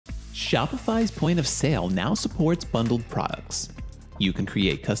Shopify's point of sale now supports bundled products. You can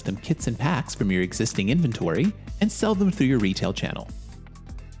create custom kits and packs from your existing inventory and sell them through your retail channel.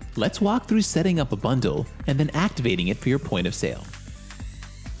 Let's walk through setting up a bundle and then activating it for your point of sale.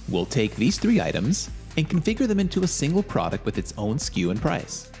 We'll take these 3 items and configure them into a single product with its own SKU and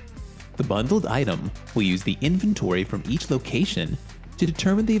price. The bundled item will use the inventory from each location to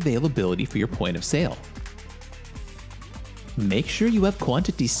determine the availability for your point of sale. Make sure you have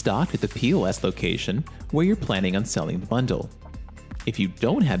quantities stocked at the POS location where you're planning on selling the bundle. If you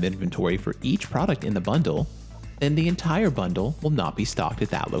don't have inventory for each product in the bundle, then the entire bundle will not be stocked at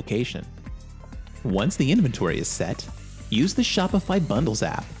that location. Once the inventory is set, use the Shopify Bundles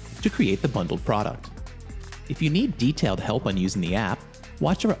app to create the bundled product. If you need detailed help on using the app,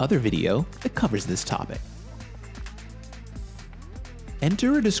 watch our other video that covers this topic.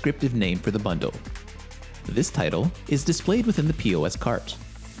 Enter a descriptive name for the bundle. This title is displayed within the POS cart.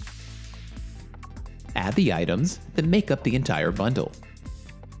 Add the items that make up the entire bundle.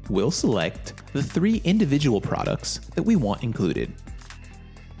 We'll select the 3 individual products that we want included.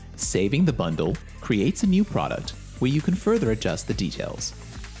 Saving the bundle creates a new product where you can further adjust the details.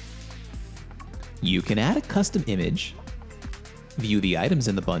 You can add a custom image, view the items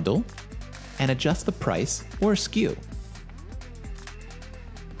in the bundle, and adjust the price or SKU.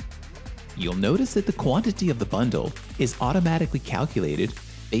 You'll notice that the quantity of the bundle is automatically calculated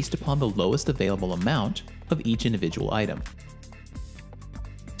based upon the lowest available amount of each individual item.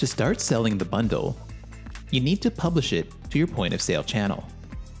 To start selling the bundle, you need to publish it to your point of sale channel.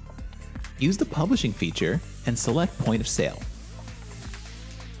 Use the publishing feature and select point of sale.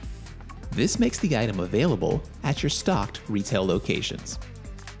 This makes the item available at your stocked retail locations.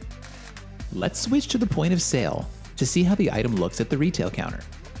 Let's switch to the point of sale to see how the item looks at the retail counter.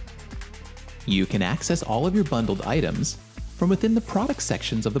 You can access all of your bundled items from within the product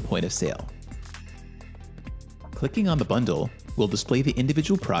sections of the point of sale. Clicking on the bundle will display the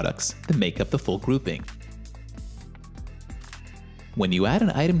individual products that make up the full grouping. When you add an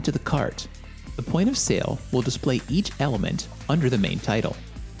item to the cart, the point of sale will display each element under the main title.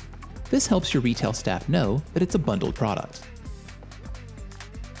 This helps your retail staff know that it's a bundled product.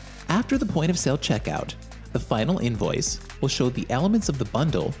 After the point of sale checkout, the final invoice will show the elements of the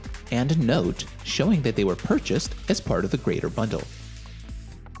bundle and a note showing that they were purchased as part of the greater bundle.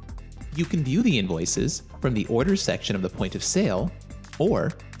 You can view the invoices from the orders section of the point of sale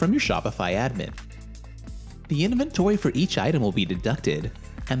or from your Shopify admin. The inventory for each item will be deducted,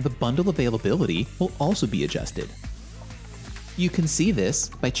 and the bundle availability will also be adjusted. You can see this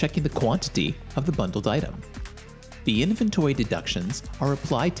by checking the quantity of the bundled item. The inventory deductions are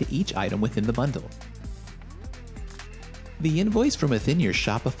applied to each item within the bundle. The invoice from within your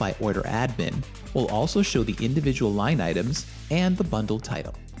Shopify order admin will also show the individual line items and the bundle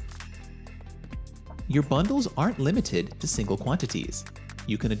title. Your bundles aren't limited to single quantities.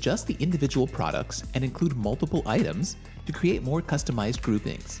 You can adjust the individual products and include multiple items to create more customized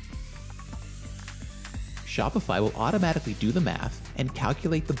groupings. Shopify will automatically do the math and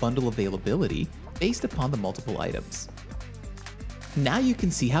calculate the bundle availability based upon the multiple items. Now you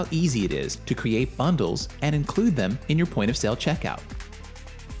can see how easy it is to create bundles and include them in your point of sale checkout.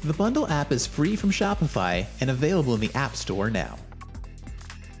 The Bundle app is free from Shopify and available in the App Store now.